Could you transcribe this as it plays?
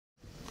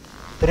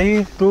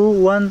3 2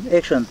 1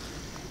 एक्शन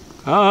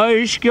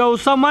इश्क او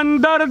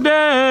समंदर दे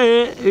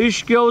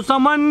इश्क او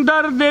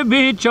समंदर दे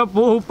به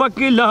چپو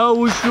پکلا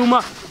وشما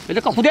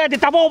لکه خدای دې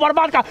تباہ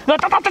برباد کا دا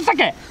ته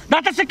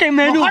څه کې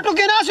مېنو خټو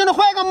کې ناس نو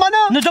خوګم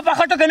منه نو ته په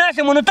خټو کې ناس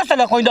مونږ ته څه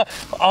خوینده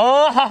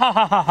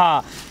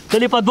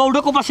کلی په دوه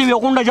ډکو پسې یو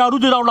غونډه جارو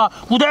دی راوړه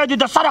خدای دې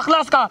د سر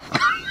اخلاص کا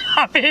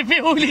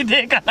په ولي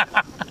دې کا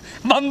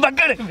بم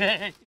بکړې مې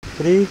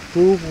 3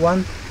 2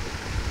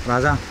 1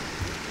 राजा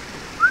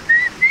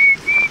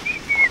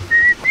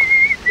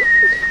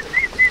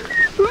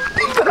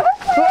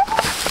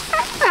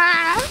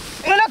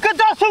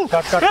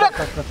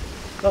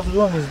تاسو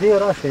دوه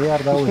نږدې راشه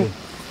یار دا وایي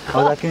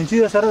او دا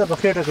کینچي سره د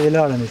بخېټه کې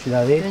لاړ نه شي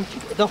دا دی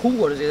دا خو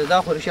ورځي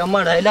دا خو رښتیا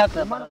مړ هلاک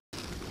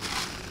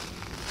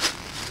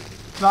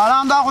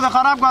سلام دا خو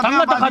خراب کا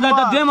څنګه ته خدای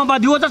د دیمه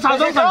باندې وته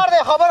سازو کار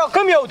دی خبره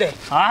کم یو دی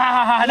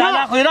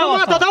لا خو راو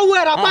ما ته دا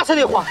وای را پاسه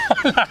دی خو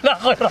لا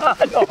خو راو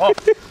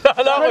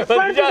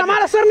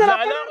زماره سر نه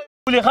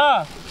ولې ښه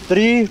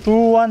 3 2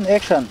 1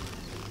 एक्शन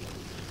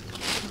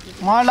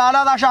ما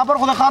لالا دا شاپر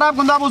خو خراب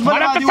کنده اوس بل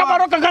باندې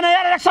صبر وکړه کنه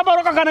یار صبر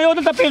وکړه کنه یو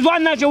ته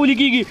پیزوان نه چولې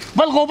کیږي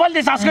بل غوبل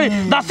دې ساس کړي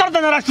دا سر د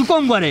نرا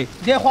شکوم غره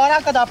دې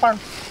خوراک دا پړ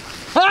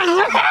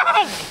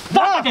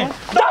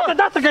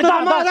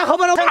دا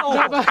خبره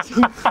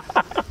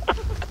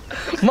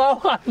ما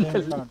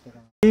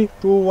 3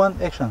 2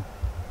 1 एक्शन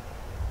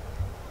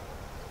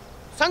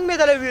څنګه مې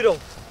دلې ویرو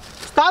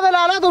ستاسو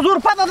لالا د زور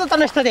پته ته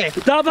نشته دی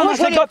دا به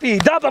مسه ګپی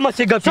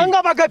څنګه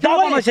به ګپی دا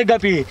به مسه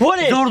ګپی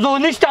زور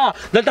نشته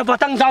دلته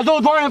پتنګ سازو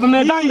دوه په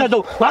میدان ده دو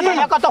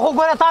هغه ته خو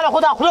ګوره تعالی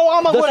خدا خو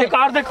عامه دا ګوره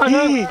شکار ده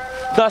کنه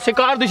دا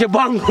شکار ده چې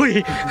بانګ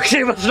وي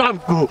شی بسرام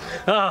کو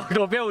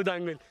ټوپه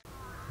ودانګل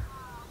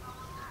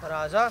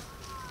راځه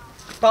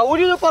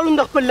پاولی نو پالون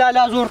د خپل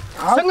لالا زور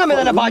څنګه مې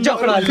دلته باجا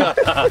کړل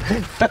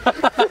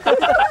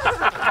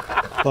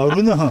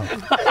پاورونه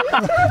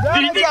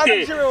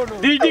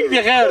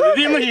دی خیر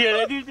دی مشي دی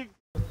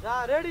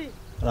रेडी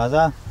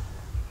राजा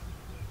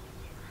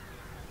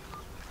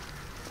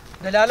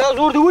दलाला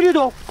जोर दी वली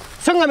दो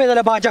څنګه مې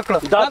دل باجا کړ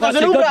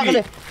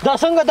دا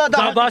څنګه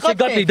دا باسه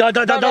ګپی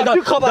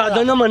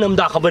دا نه منم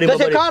دا خبره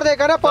دا کار دی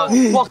کنه په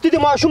وخت دي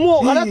ماشوم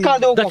غلط کار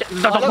دی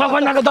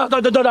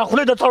دا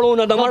خپل د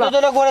تړونه د مړه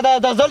دا ګوره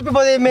دا ځل په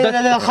مې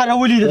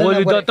خرولې دي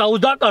ولې دا تاسو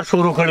دا کار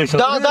شروع کړی شو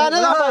دا نه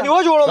دا نیو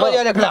جوړو مې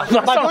لیکلا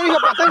پټونی په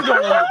پتنګ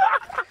جوړو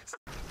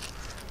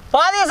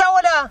پادې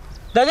سواله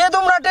د دې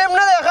دومره ټیم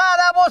نه دی ښه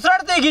دا به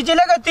سړته کېږي چې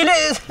لږه تیلې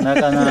نه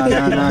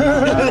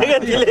لږه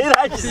تیلې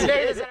راشي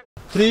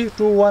 3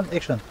 2 1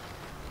 एक्शन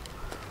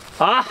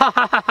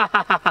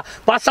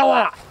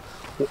پاسوا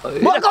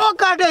مکه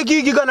کاټه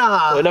کېږي که نه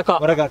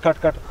ورګه کټ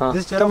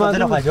دې چېرې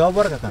باندې جواب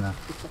ورکړه که نه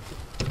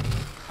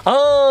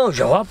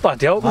جواب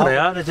پاتې او کنه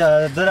یار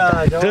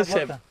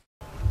جواب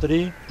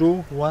 3 2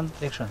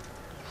 1 एक्शन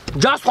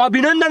جاس خو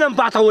ابینندنم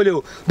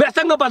پاتولیو به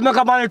څنګه پد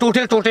مکه باندې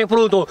ټوټه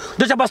پروتو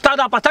دغه بستا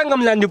دا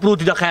پتنګم لاندې پروت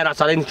د خیره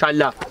سره ان شاء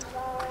الله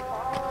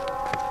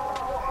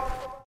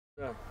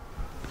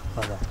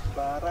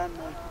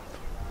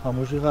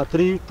خاموشي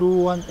 3 2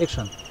 1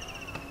 एक्शन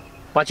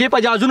پچې په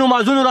جازونو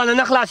مازونو را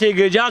نه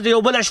خلاصېږي جاز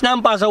یو بل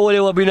شنام پاسولې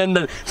و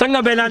ابینندن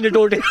څنګه به لاندې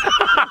ټوټه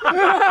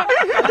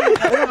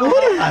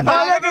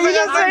هغه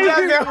دې صحیح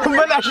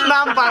بل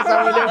اشنام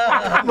پاسولې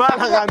ما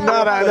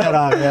غندار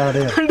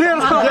راغی ډېر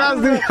جاز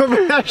دې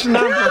بل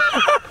اشنام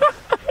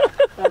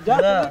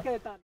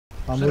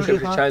خاموشي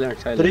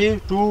 3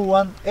 2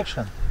 1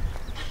 एक्शन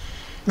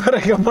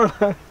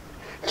ورګه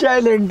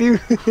چایلنډ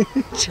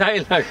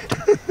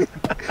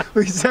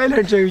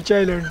وی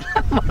چایلنډ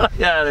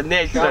یار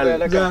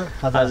نیچرل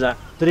هذا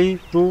 3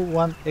 2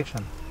 1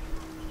 एक्शन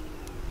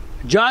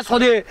جاز خو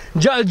دې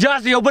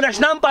جاز یو بل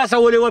شنام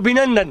پاسولې و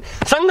ابینندن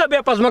څنګه به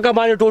پس مکه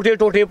باندې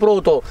ټوټه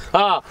پروتو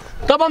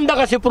تب هم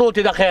دغه سي پروت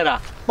د خیره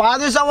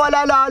پادې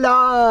سواله لالا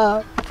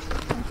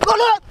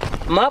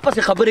ما پس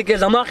خبرې کې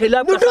زما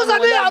خلاف بټو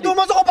زنه یادو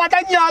مزه کو پټه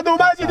یادو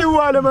ما چې دی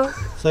واله ما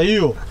صحیح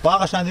هو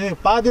باغ شان دی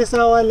پادې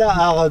سواله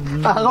هغه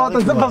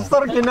ته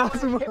بستر کې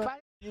ناسم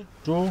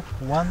 2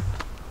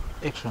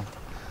 1 एक्शन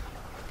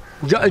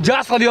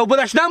جاس خو یو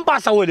بل شنام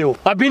پاسولې و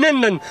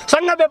ابینندن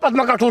څنګه به پس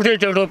مکه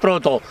ټوټه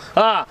پروتو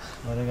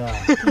ورګه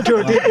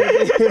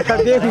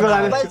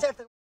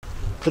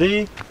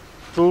 3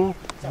 2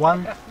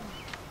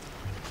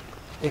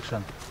 1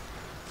 एक्शन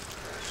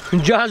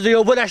جهاز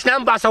یو بل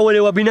شنام پاسولې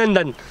و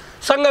ابینندن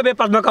څنګه به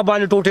پس مکه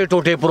باندې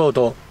ټوټه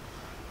پروتو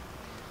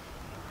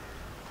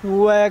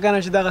وای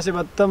کنه چې دغه څه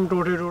بدتم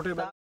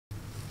ټوټه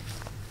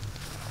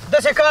د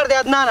شکار دی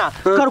ادنانا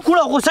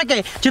کړکوړه غوسه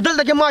کې چې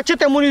دلته کې ما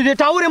چته مونږ دې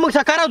ټاورې موږ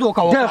سره کارا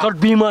دوکاو دا کټ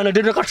بیمانه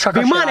ډېر کټ شګه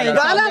بیمانه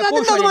غالا د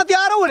دې ته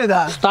تیار ولې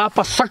دا ستا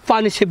په سټ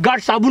باندې سیګار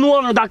صابون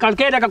و دا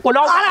کړکې لکه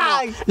کولاو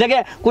لکه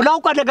کولاو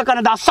کا لکه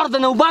کنه دا سر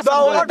د نو باس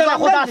دا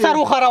خدا سر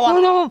وخروا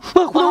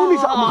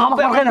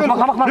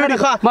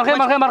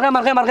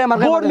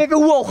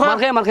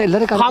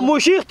مرغه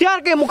خاموشي اختیار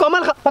کې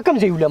مکمل پکم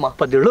ځای ولما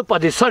په دې په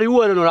دې سر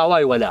یو نو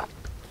راوای ولا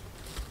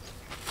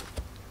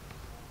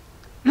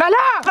لالا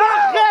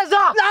خیزه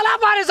لالا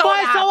بارزه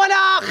وای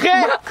سواله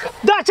خې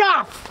دا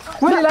چا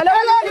ولې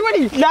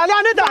لاله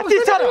نه ده تی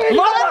سره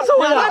ما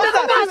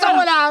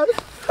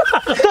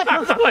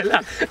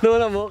نو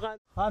نه موقع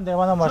خان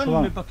دیوانه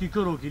ماشومان په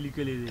کیکرو کې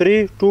لیکلې دي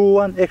 3 2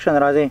 1 اکشن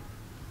راځي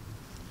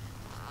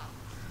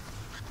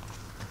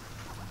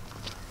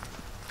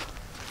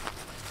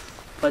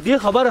په دې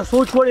خبره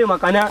سوچ وړې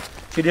مکنه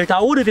چې د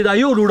ټاور دې دا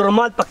یو لوډر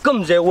مال په کم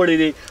ځای وړې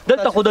دی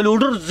دلته خو د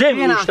لوډر ځای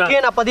نشته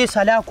کېنه په دې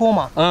صلاح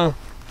کومه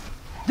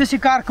داسې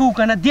کار کوو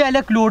که نه دې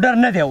هلک لوډر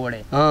نه دی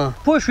وړی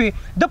پوه شوې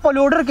د په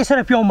لوډر کې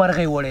صرف یو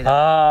مرغۍ وړې ده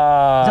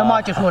زما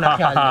چې څونه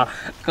خیال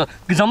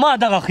دی زما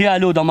دغه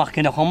خیال و د مخکې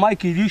نه خو ما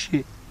کېدی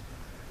شي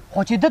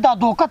خو چې ده دا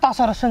دوکه تا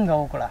سره څنګه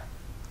وکړه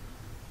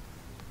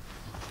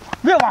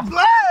ویې وه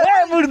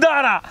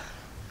مرداره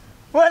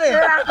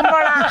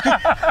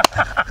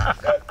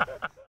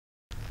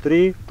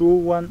 3 2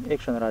 1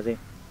 اکشن راځي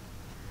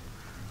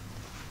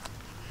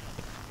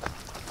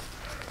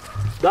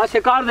داسې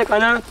کار دی که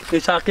نه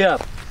اسحاقیه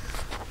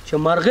چې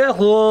مرغۍ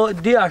خو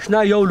دې اشنا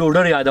یو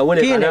لوډر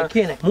یادولې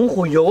که نه مونږ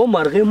خو یوه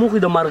مرغۍ مونږ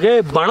د مرغۍ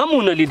بڼه مو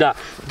نه لیده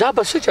دا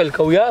به څه چل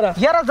کوو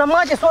یاره زما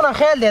چې څونه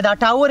خیال دی دا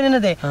ټاور یې نه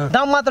دی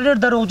دا ماته ډېر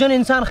دروغجن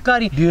انسان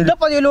ښکاري ده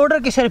په دې لوډر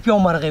کې صرف یو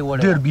مرغۍ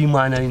وړی ډېر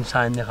بېمانه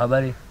انسان دی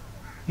خبرې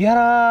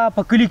یاره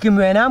په کلي کې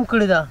مې انعام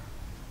کړې ده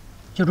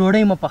چې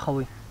ډوډۍ مه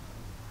پخوئ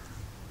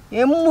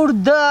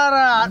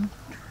مرداره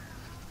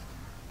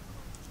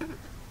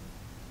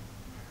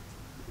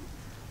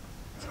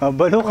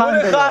بلو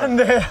خان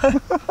دی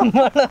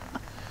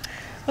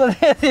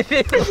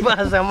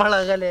مړه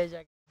غلی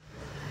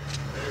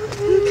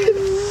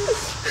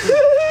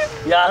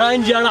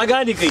یاران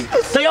جاړاګانې کوي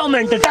ته یو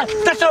منټ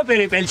ته څو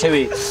پیرې پیل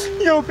شوې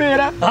یو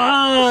پیره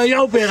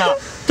یو پیره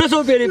ته څو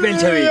پیرې پیل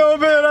شوې یو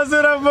پیره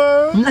صرف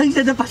نه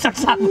زه د پسک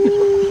صاحب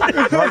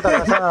هلته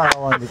کسان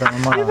روان دي که نه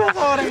ما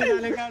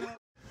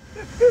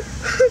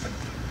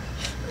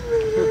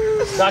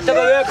دا ته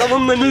به وایې که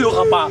موږ نه یو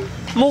خفه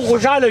موږ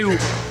خوشحاله یو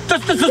ته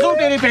څو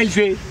پیرې پیل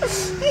شوې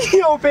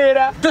یو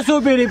پیره ته څو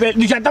پیرې پیل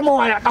نشه ته مه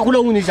وایه ته خوله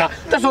ونیسه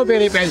ته څو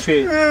پیرې پیل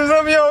شوې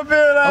زم یو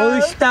پیره او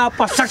ستا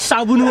په سک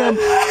صابون وم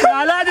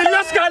لالا دې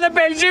 10 کاله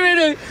پیل شوي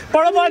دی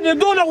پړه باندې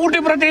دونه غوټې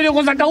پرتې دي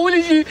خو څه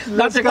کولی شي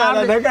داسې کار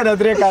دی که نه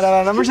 3 کاله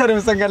رانه مشر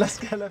یم څنګه 10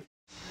 کاله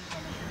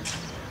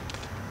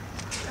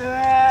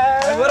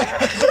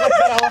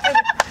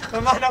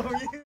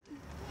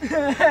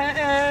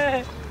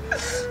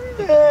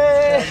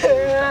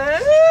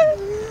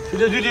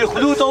د دې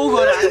خلو ته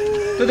وګوره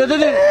ته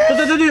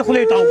د دې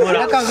خولې ته وګوره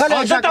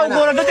او ته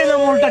وګوره دته نه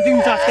مولټه ټیم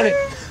چاس کړي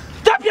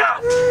ته بیا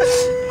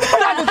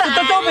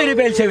ته څو پیرې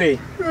پیل شوې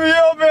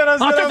یو پیره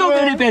ته څو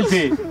پیرې پیل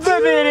شوې زه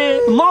پیرې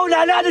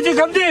مولانا دې چې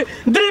کوم دي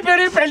 3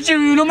 پیرې پیل شوې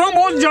نو موږ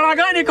اوس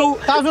جړاګانې کوو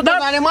تاسو ته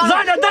ظالمان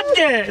ځان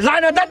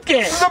عادت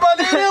کې زه به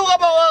دې نه وغه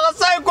به هغه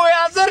سایکو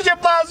یاسر چې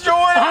پاس شو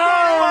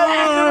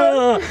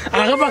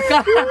هغه به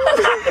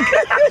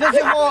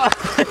داسې خو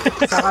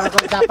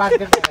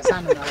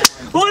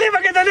ولې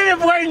پکې ته نه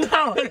پوهېږم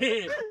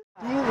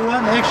 2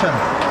 1 اکشن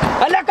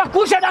هلکه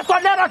کوشه دا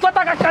سوالې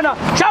راکوته که که نه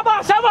شابه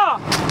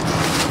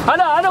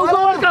هله اوږه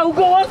ورکړه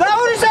دا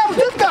ونیسه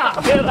وجود کا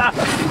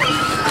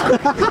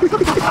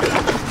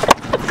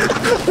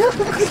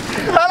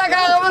هلکه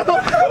هغه ورکو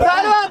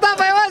ظالمه تا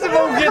به یوازې په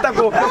اوږې ته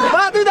کو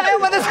ما دوی دا یو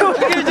به داسې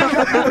اوږې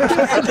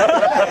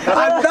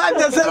انداز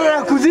د سر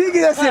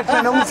راکوزېږي داسې که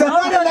نه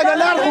مسلمانه لږه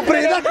لار خو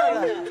پرېږده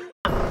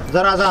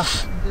زه راځه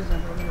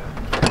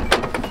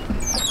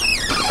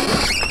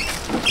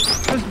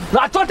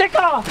راچوټې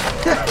که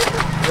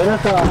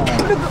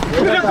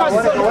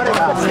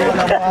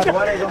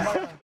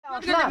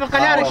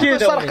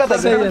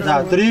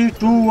 3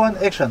 2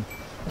 1 اکشن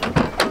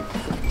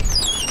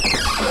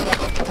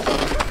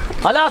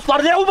هله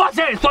سوارلې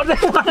وباسې سوارلې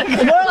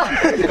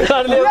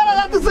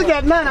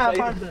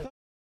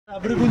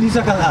برګو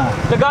نیسه که نه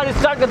د ګاډي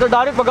سټارټ کړه ته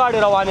ډایرکټ په ګاډي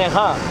روانې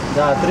ښه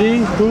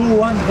 3 2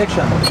 1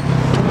 اکشن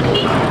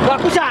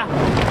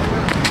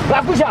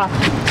راکوشه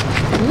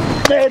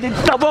دې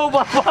تبو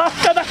بابا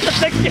کده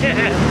څه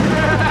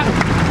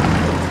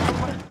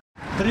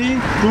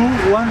 3 2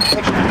 1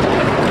 اکشن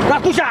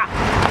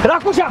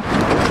راکوشه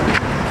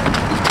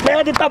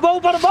دې تبو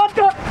برباد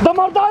کړه د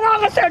مردانه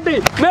هغه سیټ دی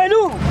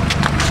مینو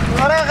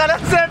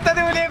غلط سیټ ته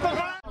دې ولې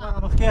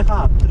مخکې ښه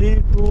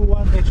 3 2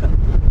 1 اکشن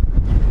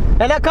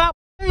هلکه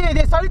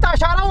دې سړي ته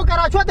اشاره وکړه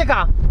راچوتې که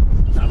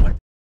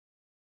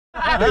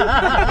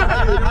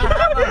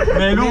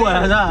ميلو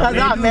هذا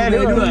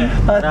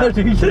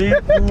 3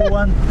 2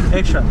 1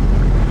 اكشن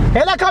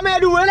هلکه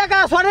مېلو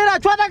هلکه سورې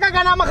راچوته که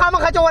که نه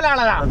مخامخه چې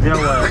ولاړه ده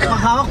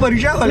مخامخ په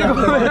ریشه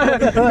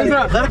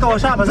درکه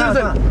وشابه ځه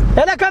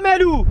هلکه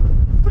مېلو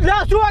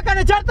لاس ووهه که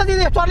نه چېرته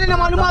دې سورې نه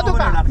معلومات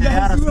وکړه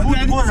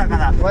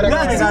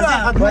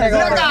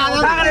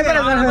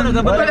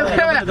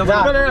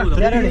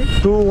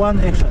 2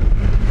 1 اكشن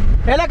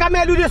هلکه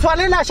مېلو دې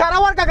سورې له اشاره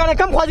ورکړه که نه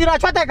کوم خوا دې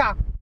راچوتی که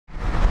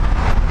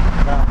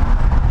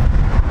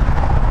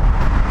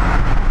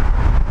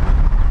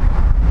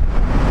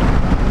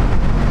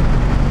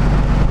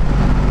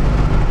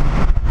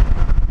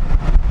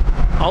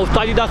او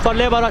استادي دا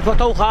سوالې به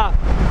راچوته وښه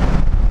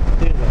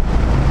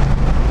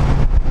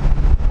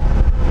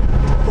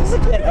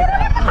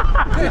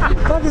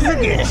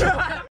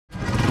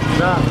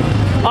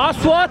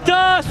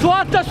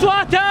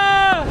صوته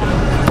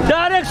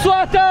دارك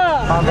صوته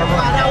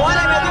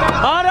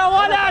ارا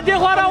ولا دي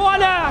غورا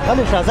ولا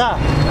خلي شازا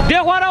دي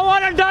غورا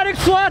ولا دارك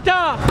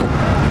صوته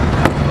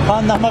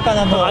خان ما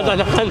كان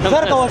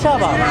زرقا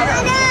وشابه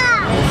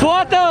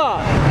صوته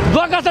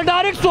دوكا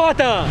دارك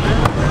صوته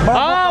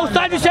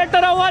استاذ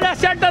سنتر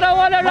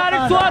ولا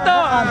دارك صوته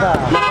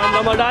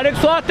ما دارك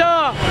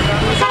صوته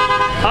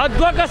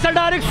دوكا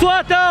دارك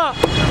صوته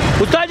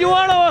استاذ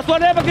وانا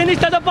وصوله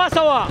بكنيستا د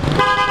پاسوا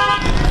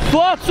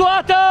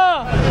صوت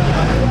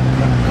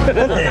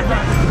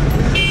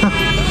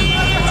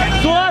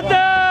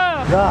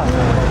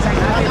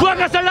دو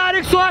کسا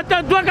دارک صوت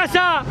دو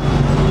کسا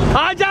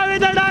آجاوی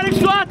در دارک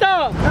صوت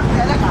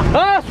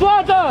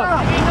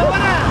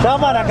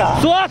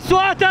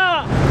صوت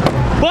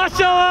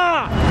بس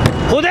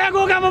خدای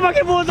کو کم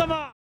بکی بوزم